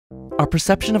Our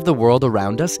perception of the world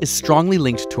around us is strongly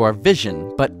linked to our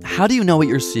vision, but how do you know what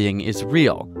you're seeing is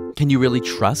real? Can you really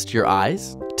trust your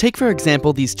eyes? Take for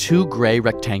example these two gray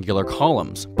rectangular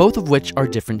columns, both of which are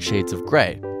different shades of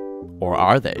gray. Or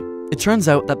are they? It turns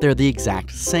out that they're the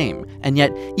exact same, and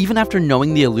yet, even after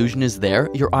knowing the illusion is there,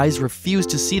 your eyes refuse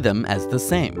to see them as the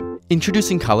same.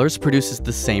 Introducing colors produces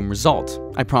the same result.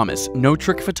 I promise, no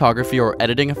trick photography or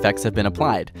editing effects have been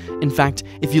applied. In fact,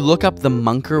 if you look up the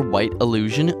Muncker white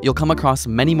illusion, you'll come across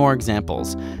many more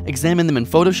examples. Examine them in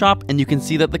Photoshop, and you can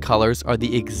see that the colors are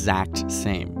the exact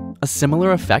same. A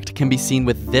similar effect can be seen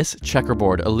with this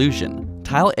checkerboard illusion.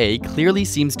 Tile A clearly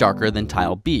seems darker than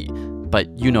tile B, but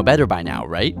you know better by now,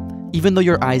 right? Even though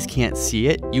your eyes can't see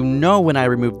it, you know when I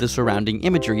remove the surrounding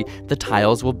imagery, the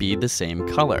tiles will be the same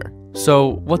color.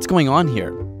 So what's going on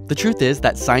here? The truth is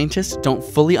that scientists don't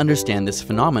fully understand this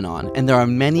phenomenon, and there are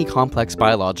many complex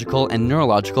biological and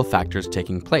neurological factors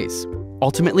taking place.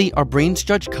 Ultimately, our brains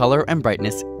judge color and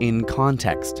brightness in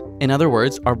context. In other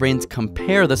words, our brains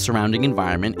compare the surrounding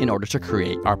environment in order to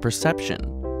create our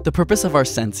perception. The purpose of our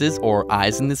senses, or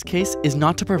eyes in this case, is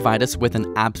not to provide us with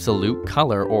an absolute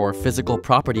color or physical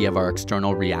property of our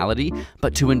external reality,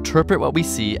 but to interpret what we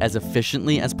see as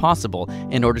efficiently as possible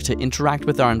in order to interact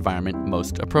with our environment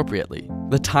most appropriately.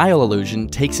 The tile illusion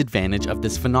takes advantage of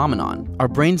this phenomenon. Our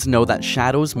brains know that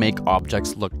shadows make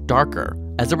objects look darker.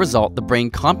 As a result, the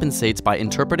brain compensates by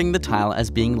interpreting the tile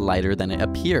as being lighter than it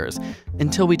appears,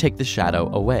 until we take the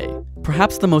shadow away.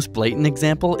 Perhaps the most blatant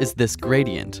example is this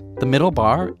gradient. The middle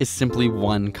bar is simply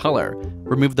one color.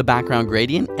 Remove the background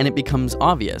gradient and it becomes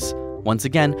obvious. Once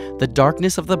again, the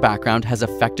darkness of the background has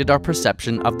affected our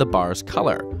perception of the bar's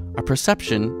color. Our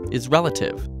perception is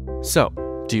relative. So,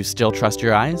 do you still trust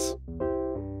your eyes?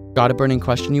 Got a burning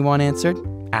question you want answered?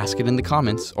 Ask it in the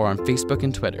comments or on Facebook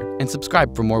and Twitter, and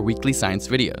subscribe for more weekly science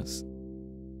videos.